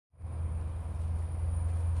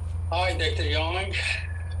Hi, Dr. Young.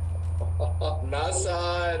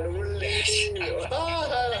 Nasan, Uli.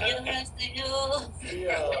 안녕하세요.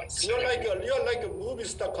 Yeah, you're like a movie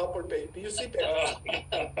star couple, baby. You see that?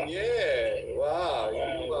 Yeah, wow,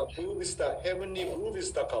 you are movie star, heavenly movie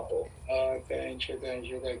star couple. Thank you,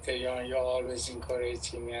 Dr. Young. You always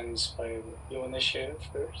encourage me and inspire me. You want to share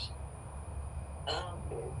first?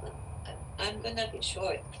 I'm gonna be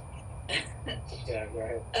short. Yeah, go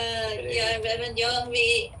ahead. Yeah, Reverend Young,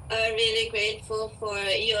 we are really grateful for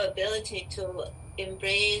your ability to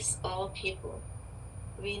embrace all people.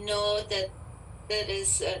 We know that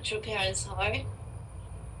is a true parent's heart,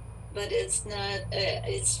 but it's not,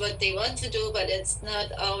 it's what they want to do, but it's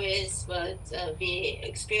not always what we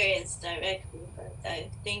experience directly. But I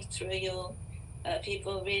think through you,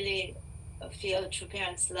 people really feel true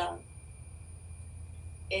parents' love.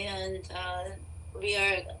 And we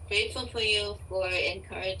are grateful for you for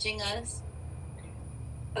encouraging us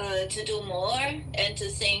to do more and to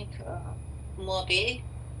think more big.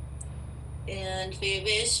 And we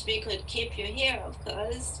wish we could keep you here, of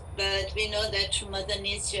course, but we know that True Mother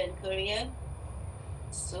needs you in Korea.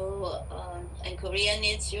 So, and Korea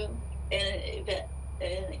needs you, and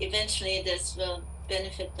eventually this will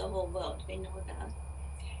benefit the whole world. We know that.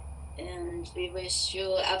 And we wish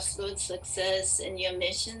you absolute success in your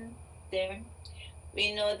mission there.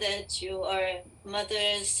 We know that you are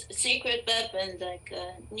Mother's secret weapon, like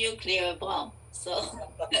a nuclear bomb. So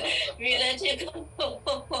we let you go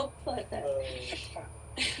for that.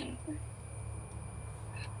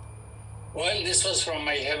 Well, this was from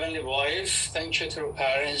my heavenly wife. Thank you to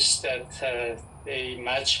parents that they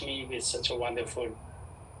match me with such a wonderful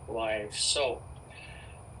wife. So,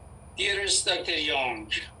 dearest Dr. Young,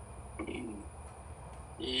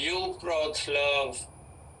 you brought love,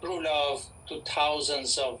 true love, to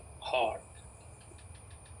thousands of hearts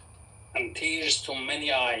and tears to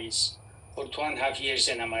many eyes for 2.5 years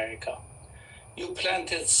in America. You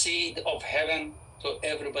planted seed of heaven to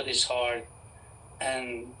everybody's heart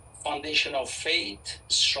and foundation of faith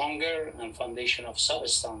stronger and foundation of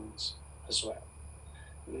substance as well.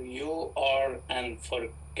 You are an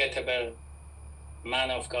unforgettable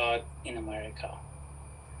man of God in America.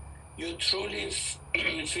 You truly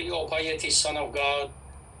filial piety, son of God,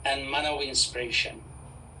 and man of inspiration.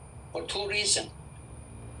 For 2 reasons.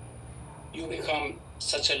 You become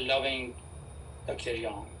such a loving Dr.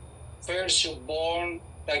 Young. First, you're born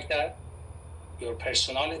like that, your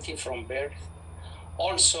personality from birth.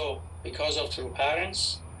 Also, because of true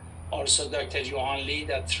parents, also Dr. Johan Lee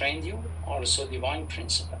that trained you, also divine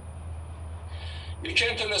principle. You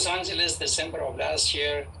came to Los Angeles December of last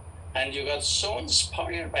year, and you got so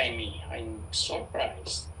inspired by me. I'm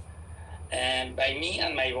surprised. And by me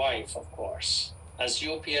and my wife, of course, as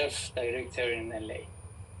UPF director in LA.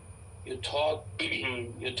 You told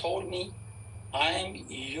me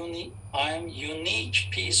I'm unique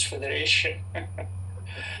Peace Federation.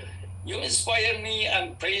 You inspire me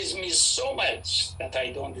and praise me so much that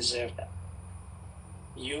I don't deserve that.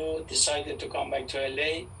 You decided to come back to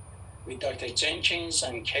LA with Dr. Jenkins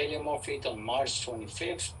and Kaylee Moffitt on March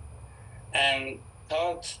 25th and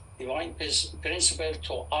taught divine principle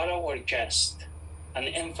to all our guests and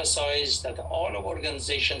emphasized that all our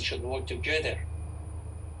organizations should work together.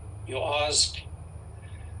 You asked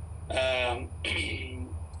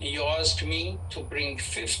me to bring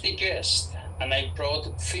 50 guests, and I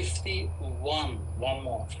brought 51, one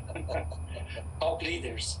more, top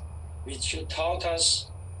leaders, which you taught us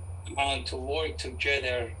to work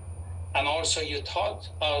together. And also you taught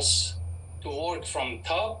us to work from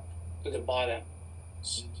top to the bottom,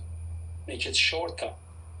 make it shortcut.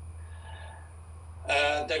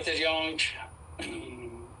 Dr. Young,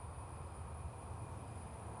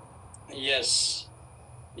 yes,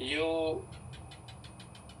 you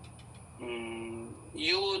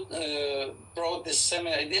brought this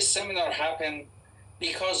seminar. This seminar happened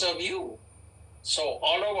because of you. So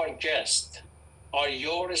all of our guests are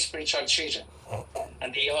your spiritual children.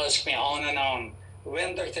 And they ask me on and on,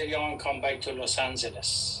 when Dr. Young come back to Los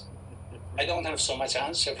Angeles? I don't have so much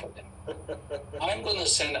answer for them. I'm going to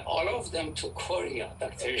send all of them to Korea,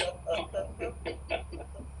 Dr. Young.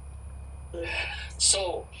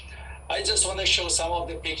 So I just want to show some of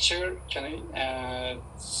the picture,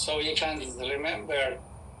 so you can remember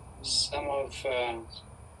some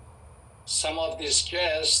of these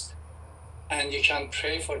guests, and you can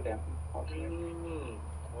pray for them. Okay.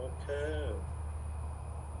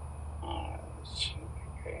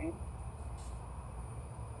 Okay.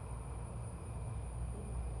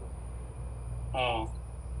 Okay.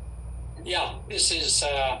 Yeah, this is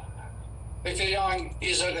Dr. Young.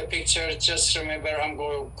 These are the pictures. Just remember, I'm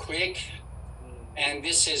going quick. And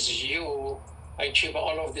this is you. I keep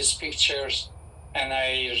all of these pictures, and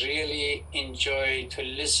I really enjoy to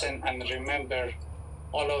listen and remember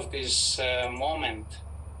all of this moment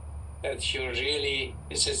that you really,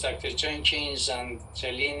 this is Dr. Jenkins and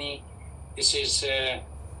Jelini. This is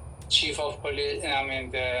Chief of Police,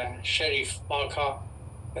 the Sheriff Baka,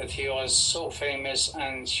 that he was so famous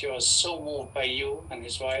and she was so moved by you and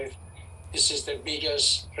his wife. This is the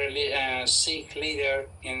biggest Sikh leader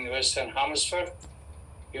in Western Hemisphere.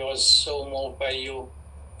 He was so moved by you.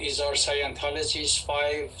 These are Scientologists,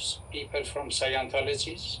 5 people from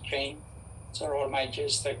Scientologists came. These are all my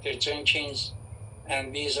guests, Dr. Jenkins.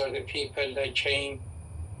 And these are the people that came.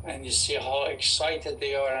 And you see how excited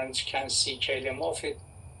they are, and you can see Kaylee Moffitt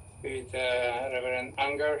with Reverend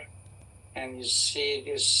Unger. And you see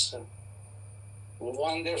this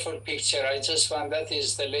wonderful picture. I just found that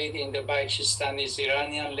is the lady in the Pakistan, is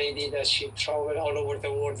Iranian lady that she traveled all over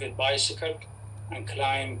the world with bicycle and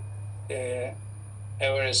climbed the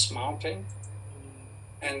Everest mountain.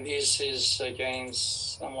 And this is again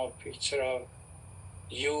some of picture of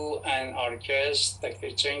you and our guest,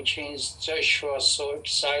 Dr. Jenkins. Joshua, so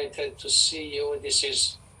excited to see you. This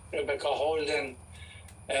is Rebecca Holden,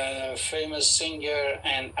 famous singer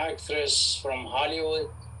and actress from Hollywood.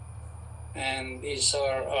 And these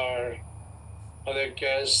are our other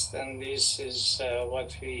guests, and this is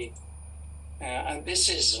what we, and this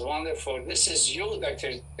is wonderful. This is you,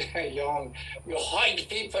 Dr. Young. You hug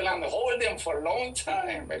people and hold them for a long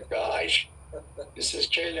time, but gosh. This is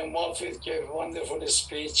Kaylee Moffitt, gave a wonderful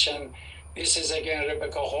speech, and this is again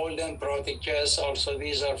Rebecca Holden, brought the guests. Also,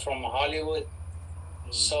 these are from Hollywood.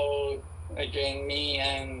 So again, me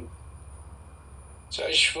and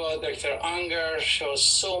Joshua, Dr. Unger, she was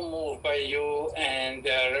so moved by you, and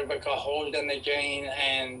Rebecca Holden again,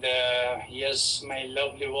 and yes, my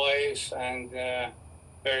lovely wife, and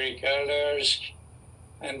Barry Gerlers,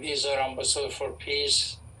 and these are Ambassador for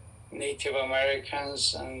Peace, Native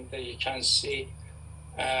Americans, and you can see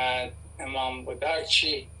Imam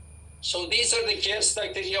Budakchi. So these are the guests,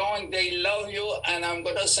 Dr. Young. They love you, and I'm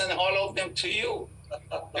going to send all of them to you.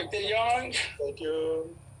 Dr. Young. Thank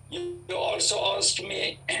you. You also asked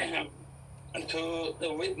me to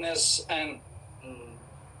witness and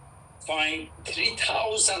find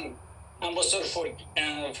 3,000 ambassadors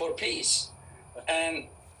for peace. And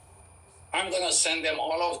I'm going to send them,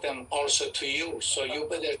 all of them, also to you. So you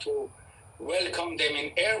better to welcome them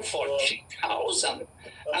in airport, 3,000,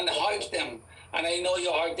 and hug them. And I know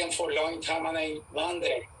you hugged them for a long time, and I wonder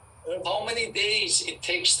how many days it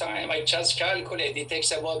takes time. I just calculate it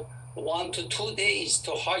takes about 1 to 2 days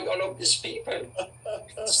to hug all of these people. Thank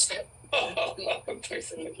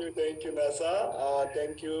you, Nasa.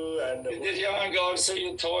 Thank you. And Young, also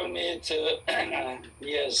you told me to,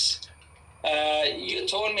 yes, you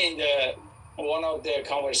told me in one of the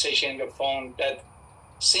conversation in the phone that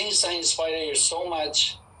since I inspire you so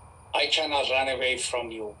much, I cannot run away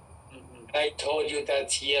from you. I told you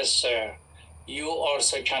that, yes, sir, you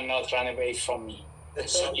also cannot run away from me.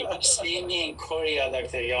 So you see me in Korea,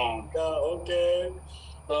 Dr. Young. Yeah, okay.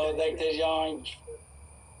 So, Dr. Young,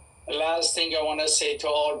 last thing I want to say to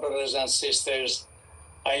all brothers and sisters,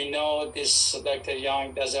 I know this Dr.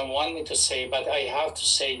 Young doesn't want me to say, but I have to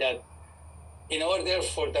say that in order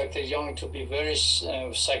for Dr. Young to be very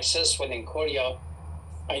successful in Korea,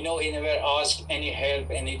 I know he never asked any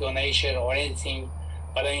help, any donation or anything,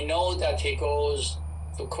 but I know that he goes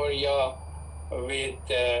to Korea with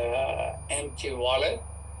empty wallet.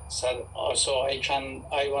 So also I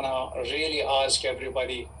want to really ask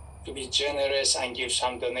everybody to be generous and give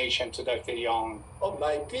some donation to Dr. Young. Oh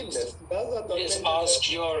my goodness. Please ask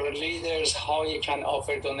your leaders how you can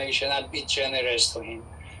offer donation and be generous to him.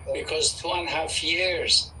 Because 2.5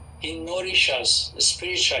 years he nourishes us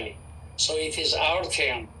spiritually. So it is our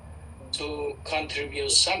turn to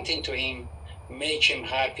contribute something to him, make him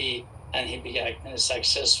happy, and he be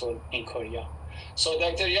successful in Korea. So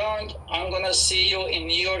Dr. Young, I'm going to see you in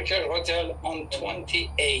New Yorker Hotel on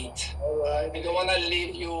 28. All right. I don't want to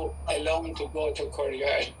leave you alone to go to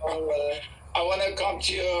Korea. All right. I want to come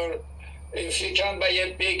to your, if you can buy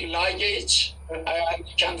a big luggage, and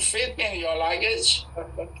you can fit me in your luggage,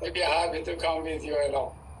 I'd be happy to come with you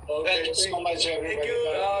alone. Okay. Thank you so much, everybody. Thank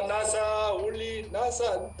you, Nasa. Only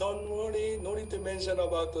Nasa, don't worry. No need to mention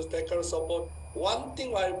about the technical support. One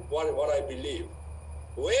thing what I believe,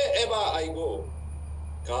 wherever I go,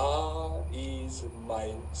 God is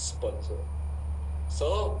my sponsor.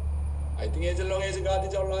 So I think as long as God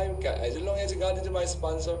is alive, as long as God is my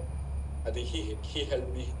sponsor, I think He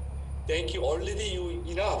helped me. Thank you. Already you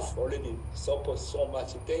enough. Already support so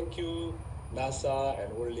much. Thank you, NASA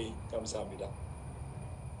and Uli. 감사합니다.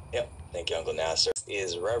 Yep. Thank you, Uncle Nasser.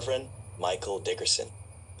 is Reverend Michael Dickerson.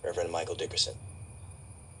 Reverend Michael Dickerson.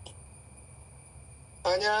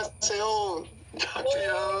 안녕하세요, Dr.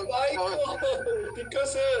 Young. Michael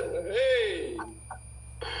Dickerson, hey.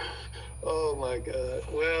 Oh my God.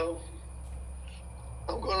 Well,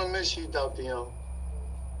 I'm gonna miss you, Dr. Young.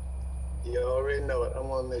 You already know it. I'm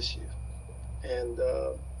gonna miss you. And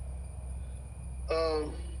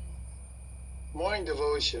morning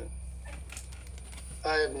devotion.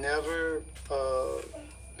 I have never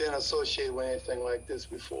been associated with anything like this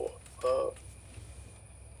before.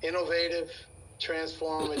 Innovative,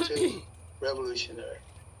 transformative, revolutionary.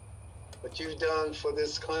 What you've done for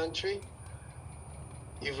this country,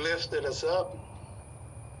 you've lifted us up.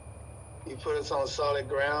 You put us on solid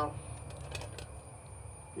ground.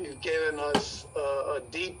 You've given us a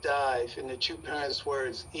deep dive into True Parents'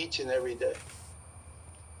 words each and every day.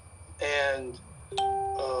 And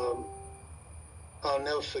I'll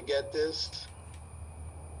never forget this.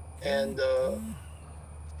 And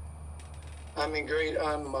I'm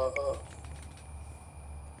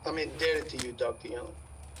indebted to you, Dr. Young.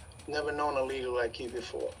 Never known a leader like you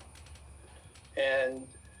before. And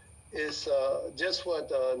it's just what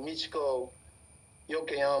Michiko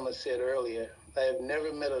Yokoyama said earlier. I have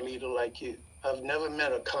never met a leader like you. I've never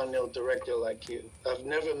met a continental director like you. I've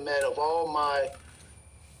never met, of all my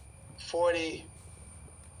 40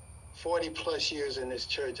 plus years in this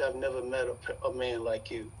church, I've never met a man like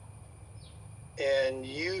you. And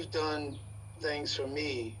you've done things for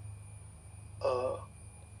me.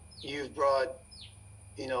 You've brought,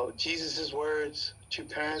 Jesus's words, True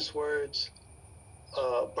Parents' words,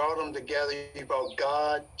 brought them together. You brought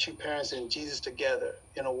God, True Parents, and Jesus together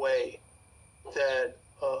in a way that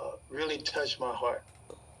really touched my heart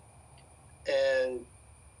and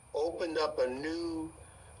opened up a new,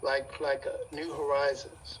 like a new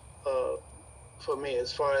horizons for me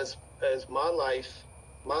as far as my life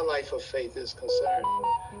of faith is concerned,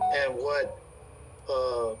 and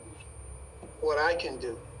what I can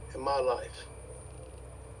do in my life.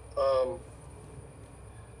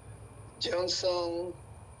 Jeonsung,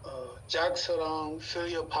 Jaksorong,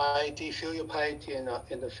 filial piety in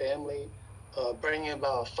the family, bringing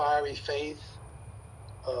about fiery faith,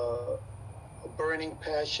 a burning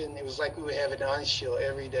passion. It was like we were having Anshul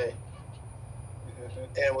every day.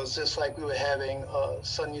 And it was just like we were having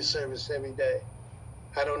Sunday service every day.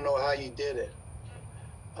 I don't know how you did it.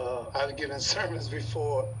 I've given sermons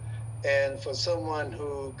before, and for someone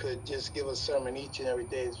who could just give a sermon each and every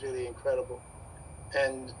day is really incredible.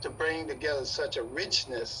 And to bring together such a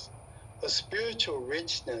richness, a spiritual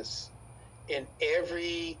richness in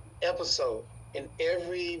every episode, in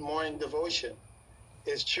every morning devotion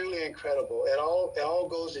is truly incredible. It all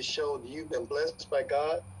goes to show that you've been blessed by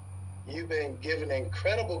God. You've been given an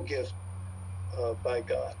incredible gift by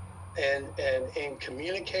God. And in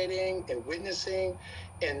communicating and witnessing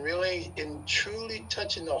and really in truly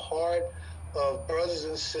touching the heart of brothers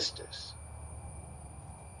and sisters.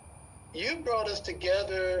 You brought us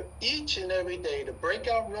together each and every day to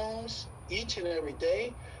breakout rooms each and every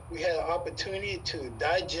day. We had an opportunity to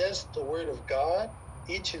digest the Word of God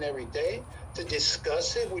each and every day, to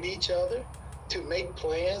discuss it with each other, to make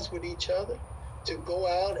plans with each other, to go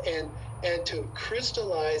out and to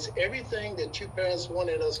crystallize everything that True Parents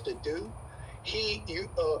wanted us to do.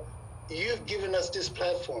 You've given us this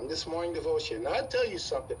platform, this morning devotion. And I'll tell you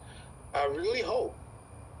something. I really hope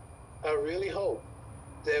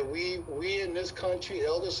that we in this country,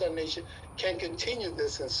 Elder Son Nation, can continue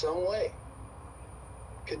this in some way.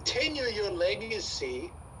 Continue your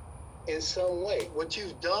legacy in some way, what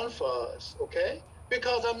you've done for us, okay?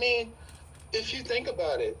 Because if you think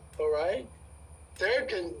about it, all right,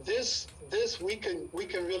 we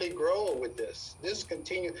can really grow with this. This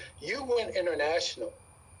continue. You went international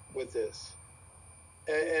with this,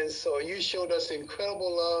 and so you showed us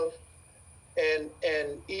incredible love,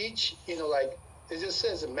 and each, like it just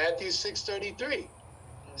says in Matthew 6:33,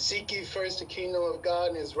 seek ye first the kingdom of God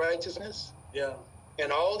and His righteousness. Yeah.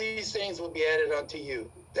 And all these things will be added unto you.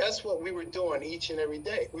 That's what we were doing each and every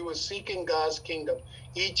day. We were seeking God's kingdom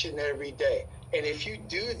each and every day. And if you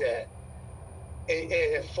do that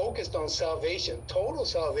and focused on salvation, total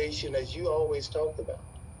salvation, as you always talked about,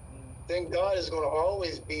 then God is going to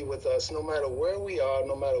always be with us no matter where we are,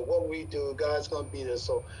 no matter what we do. God's going to be there.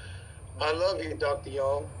 So I love you, Dr.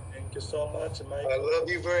 Young. Thank you so much, Mike. I love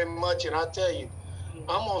you very much. And I tell you,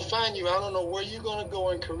 I'm going to find you. I don't know where you're going to go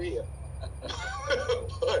in Korea.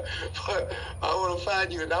 but I want to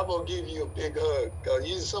find you, and I'm going to give you a big hug.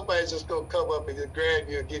 Because somebody's just going to come up and just grab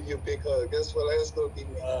you and give you a big hug. That's going to be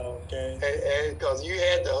me. Okay. And because you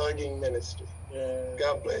had the hugging ministry. Yeah.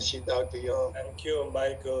 God bless you, Dr. Young. Thank you,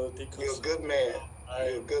 Michael. You're a good man.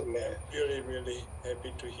 You're a good man. Really, really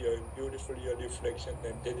happy to hear beautiful your reflection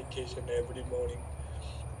and dedication every morning.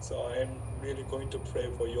 So I'm really going to pray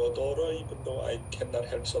for your daughter, even though I cannot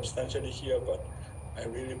help substantially here, but I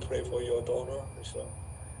really pray for your daughter. So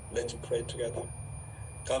let's pray together.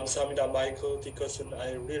 감사합니다, Michael Dickerson.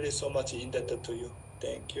 I really so much indebted to you.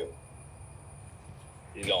 Thank you.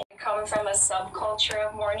 I come from a subculture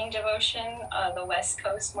of morning devotion, the West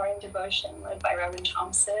Coast morning devotion led by Reverend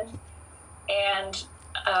Chung Shik. And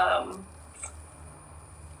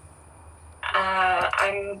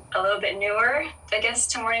I'm a little bit newer, I guess,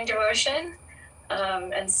 to morning devotion.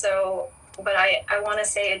 But I want to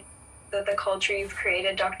say that the culture you've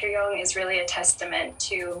created, Dr. Young, is really a testament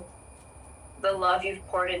to the love you've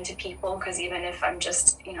poured into people. Because even if I'm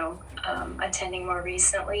just, attending more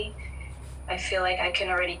recently, I feel like I can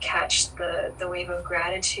already catch the wave of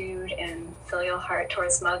gratitude and filial heart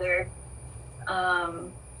towards Mother.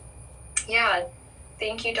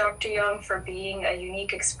 Thank you, Dr. Young, for being a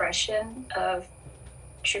unique expression of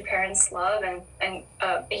true parents' love and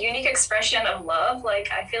a unique expression of love. Like,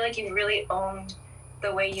 I feel like you've really owned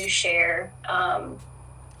the way you share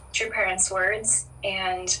true parents' words.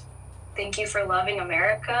 And thank you for loving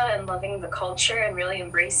America and loving the culture and really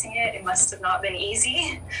embracing it. It must have not been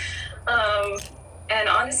easy. And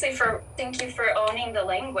honestly, thank you for owning the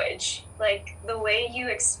language. Like, the way you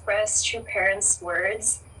express true parents'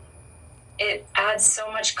 words, it adds so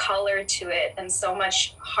much color to it and so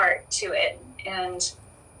much heart to it. And,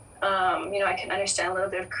 I can understand a little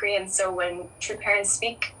bit of Korean. So when true parents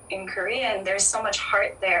speak in Korean, there's so much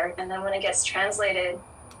heart there. And then when it gets translated,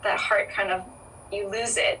 that heart you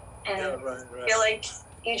lose it. And feel like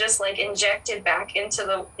you just injected back into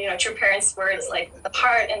the, true parents' words, like the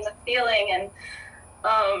heart and the feeling.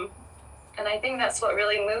 And I think that's what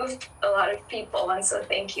really moved a lot of people. And so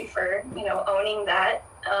thank you for, owning that.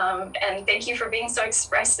 And thank you for being so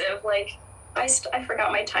expressive. Like, I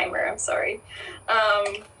forgot my timer. I'm sorry.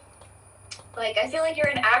 I feel like you're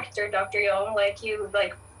an actor, Dr. Young. Like, you,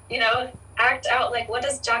 act out, what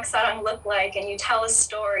does Jaksarang look like? And you tell a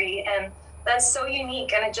story. And that's so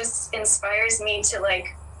unique. And it just inspires me to,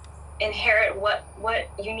 inherit what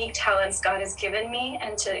unique talents God has given me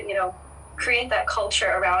and to, create that culture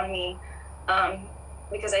around me.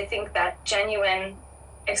 Because I think that genuine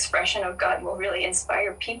expression of God will really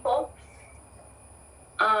inspire people.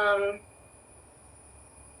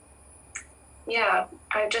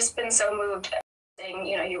 I've just been so moved saying,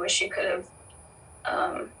 you wish you could have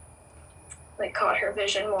caught her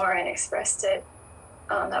vision more and expressed it.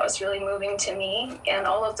 That was really moving to me. And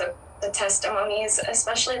all of the testimonies,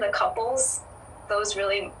 especially the couples, those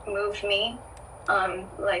really moved me.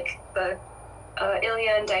 The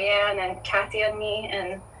Ilya and Diane and Kathy and me,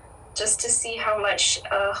 and just to see how much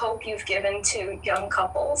hope you've given to young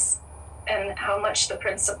couples and how much the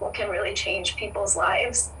principle can really change people's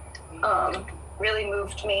lives really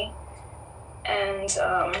moved me. And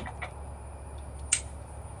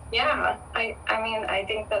I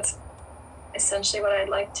think that's essentially what I'd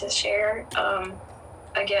like to share.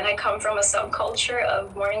 Again, I come from a subculture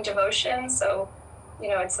of morning devotion, so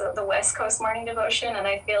it's the West Coast morning devotion, and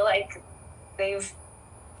I feel like they've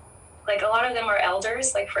a lot of them are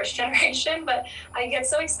elders, first generation, but I get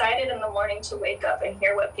so excited in the morning to wake up and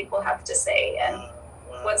hear what people have to say and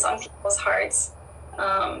what's on people's hearts.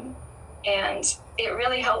 And it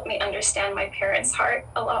really helped me understand my parents' heart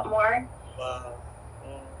a lot more. Wow.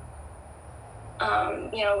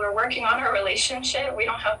 We're working on our relationship. We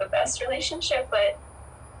don't have the best relationship, but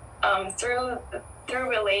through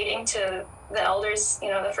relating to the elders,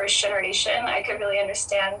 the first generation, I could really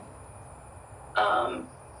understand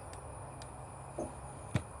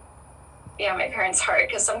my parents' heart,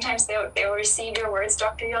 because sometimes they'll receive your words,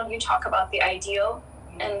 Dr. Young. You talk about the ideal,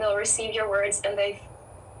 and they'll receive your words, and they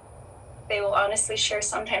will honestly share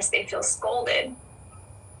sometimes they feel scolded,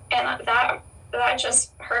 and that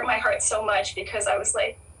just hurt my heart so much, because I was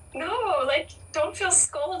like, no, don't feel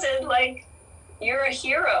scolded. You're a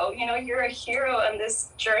hero. You're a hero in this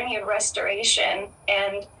journey of restoration.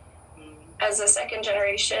 And as a second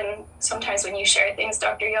generation, sometimes when you share things,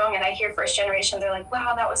 Dr. Young, and I hear first generation, they're like,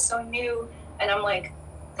 wow, that was so new. And I'm like,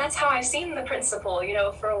 that's how I've seen the principle,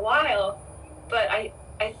 for a while. But I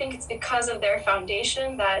think it's because of their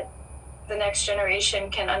foundation that the next generation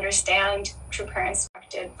can understand true parents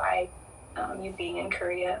affected by you being in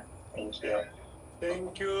Korea. Thank you.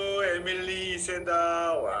 Thank you, Emily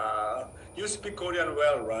Iseda. Wow. You speak Korean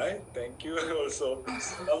well, right? Thank you also.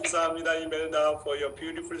 감사합니다, Imelda, for your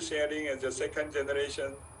beautiful sharing as a second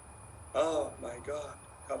generation. Oh my God.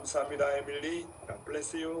 감사합니다, Emily. God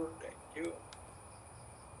bless you. Thank you.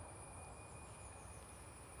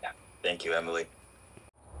 Thank you, Emily.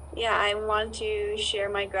 Yeah, I want to share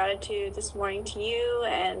my gratitude this morning to you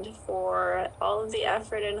and for all of the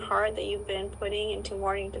effort and heart that you've been putting into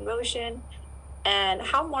morning devotion and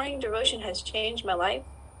how morning devotion has changed my life.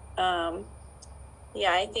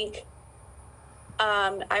 I think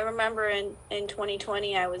I remember in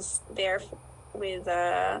 2020, I was there with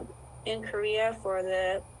in Korea for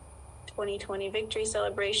the 2020 victory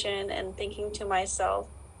celebration and thinking to myself,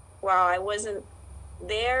 wow, I wasn't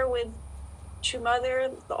there with True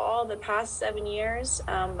Mother all the past 7 years,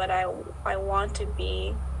 but I want to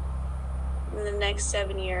be in the next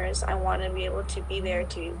 7 years. I want to be able to be there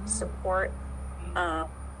to support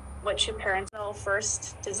what True Parents know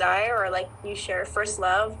first desire, or like you share first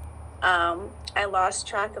love. I lost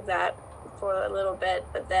track of that for a little bit,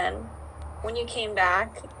 but then when you came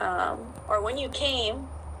back, or when you came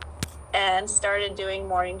and started doing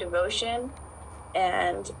morning devotion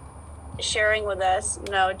and sharing with us,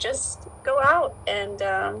 just go out and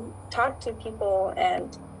talk to people.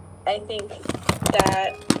 And I think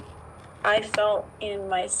that I felt in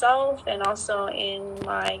myself and also in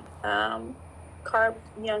my CARP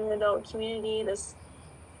young adult community this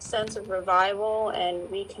sense of revival and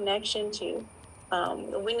reconnection to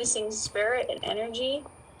the witnessing spirit and energy,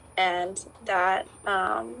 and that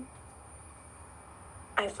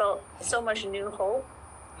I felt so much new hope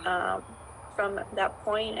from that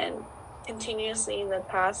point, and continuously in the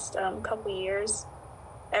past couple years,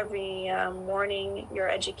 every morning, your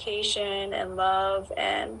education and love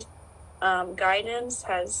and guidance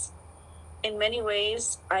has, in many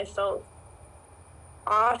ways, I felt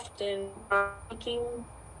often speaking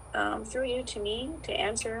through you to me to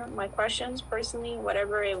answer my questions personally,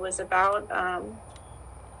 whatever it was about,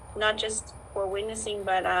 not just for witnessing,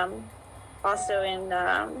 but also in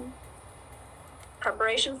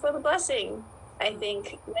preparation for the blessing. I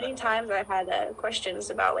think many times I had questions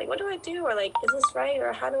about like, what do I do? Or like, is this right?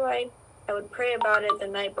 Or how do I would pray about it the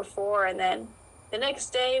night before. And then the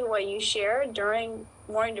next day, what you shared during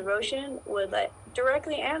morning devotion would like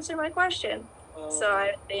directly answer my question. So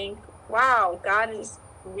I think, wow, God is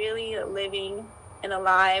really living and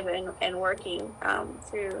alive and working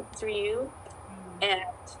through you. And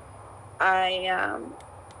I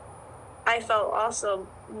felt also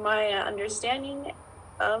my understanding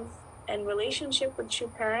of and relationship with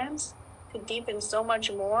True Parents could deepen so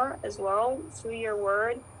much more as well through your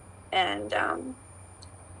word. And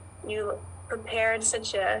you prepared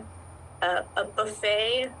such a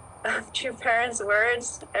buffet of True Parents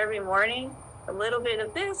words every morning, a little bit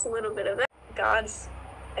of this, a little bit of that. God's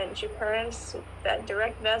and True Parents, that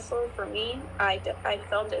direct vessel for me, I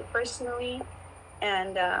felt it personally.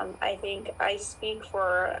 And I think I speak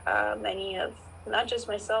for many of, not just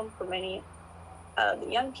myself, but many of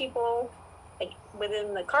the young people, like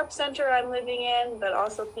within the CARP Center I'm living in, but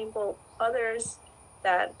also others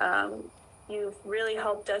that you've really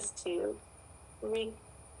helped us to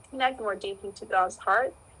reconnect more deeply to God's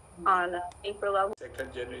heart on a deeper level.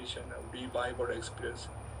 Second generation of revival experience.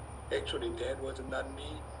 Actually, that was not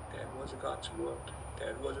me. That was God's word.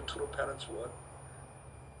 That was True Parents' word.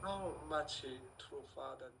 How much True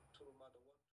Father